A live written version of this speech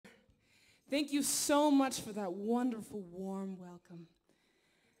Thank you so much for that wonderful, warm welcome.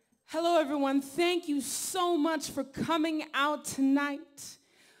 Hello, everyone. Thank you so much for coming out tonight.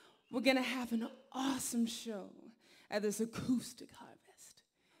 We're going to have an awesome show at this Acoustic Harvest.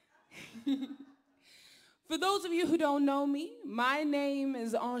 For those of you who don't know me, my name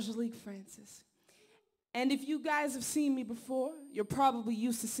is Angelique Francis. And if you guys have seen me before, you're probably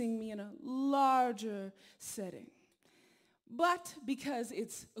used to seeing me in a larger setting. But because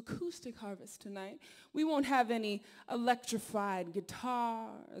it's Acoustic Harvest tonight, we won't have any electrified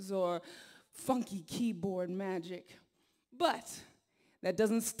guitars or funky keyboard magic. But that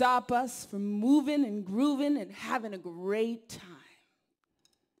doesn't stop us from moving and grooving and having a great time.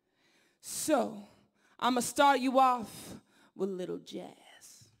 So, I'm going to start you off with a little jazz.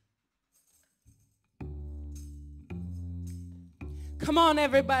 Come on,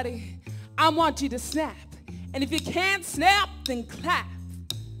 everybody. I want you to snap. And if you can't snap, then clap.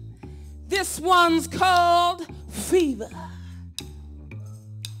 This one's called Fever.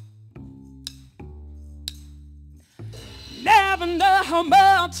 Never know how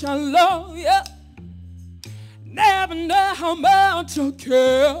much I love you. Never know how much I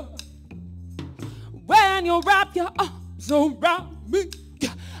care. When you wrap your arms around me,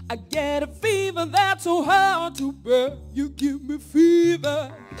 I get a fever that's so hard to bear. You give me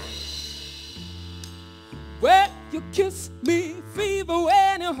fever when you kiss me, fever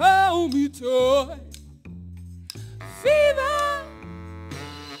when you hold me tight. Fever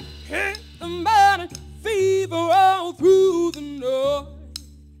in the morning, fever all through the night.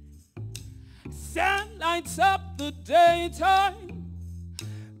 Sun lights up the daytime,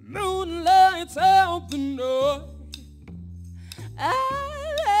 moon lights out the night. I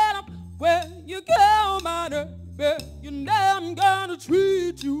let up when you go, my baby. You know I'm gonna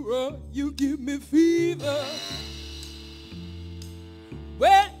treat you right. You give me fever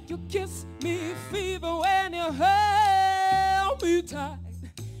when you kiss me, fever when you hold me tight.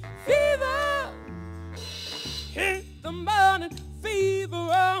 Fever in the morning, fever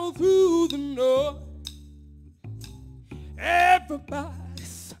all through the night.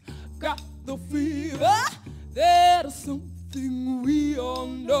 Everybody's got the fever. There's something we all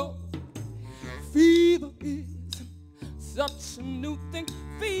know. Fever is such a new thing.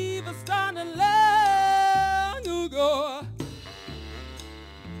 Fever started long ago.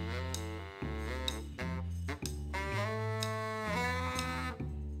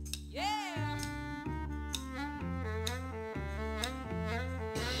 Yeah.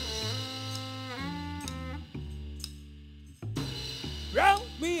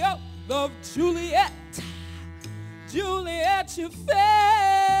 Romeo loved Juliet. Juliet, she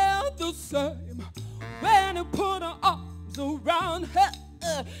felt the same when he put her arms around her.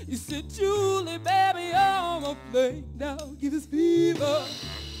 You said, Julie, baby, you're my flame. Now give us fever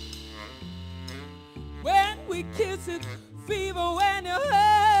when we kiss it. Fever when you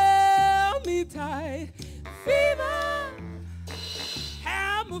hold me tight. Fever,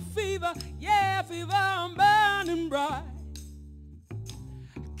 have a fever. Yeah, fever, I'm burning bright.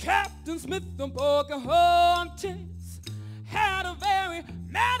 Captain Smith and Pocahontas had a very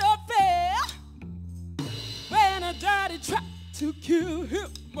mad affair. When her daddy tried to kill him,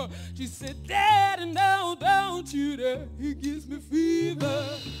 she said, Daddy, no, don't you dare. He gives me fever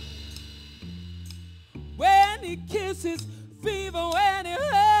when he kisses, fever when he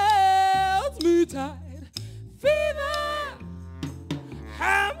holds me tight. Fever,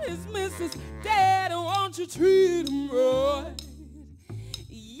 I'm his missus. Daddy, won't you treat him right?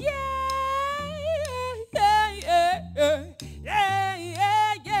 Yeah, yeah, yeah, yeah, yeah,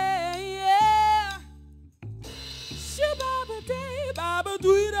 yeah, yeah, yeah. Shoo-ba-ba-day,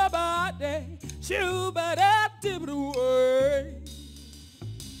 ba-ba-doo-da-ba-day, shoo-ba-da-dib-da-way.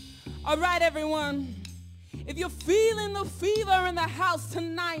 All right, everyone. If you're feeling the fever in the house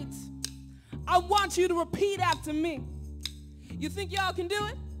tonight, I want you to repeat after me. You think y'all can do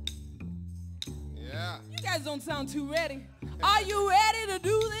it? Yeah. You guys don't sound too ready. Are you ready to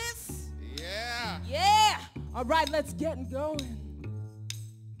do this? Yeah. Yeah. All right, let's get going.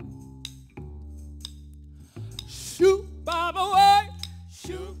 Shoot, Bob away.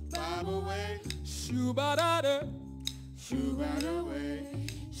 Shoot, Bob away. Shoot, ba-da-da. Shoot, right away.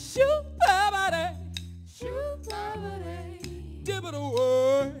 Shoot, ba-ba-da. Shoot, Bob away. Dib it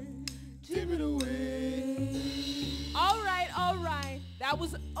away. Dip it away. All right, all right. That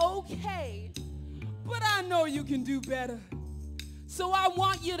was okay. But I know you can do better. So I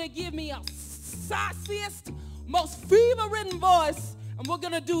want you to give me a sauciest, most fever-ridden voice. And we're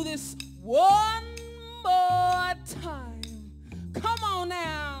going to do this one more time. Come on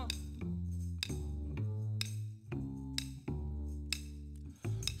now.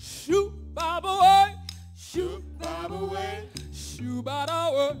 Shoot. bob away, shoot bob away, shoot bob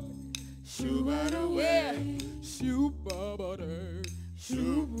away, shoot bob away, yeah, shoot bob away,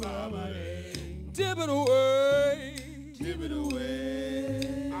 shoot bob away, dip it away, dip it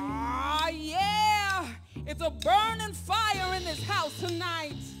away. Ah, yeah, it's a burning fire in this house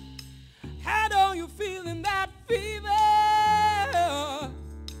tonight. How are you feeling that fever?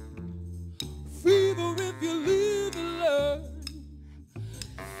 Fever if you leave alone.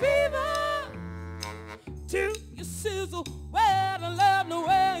 Fever till you sizzle. Well, I love the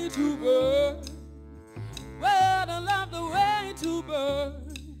way to burn.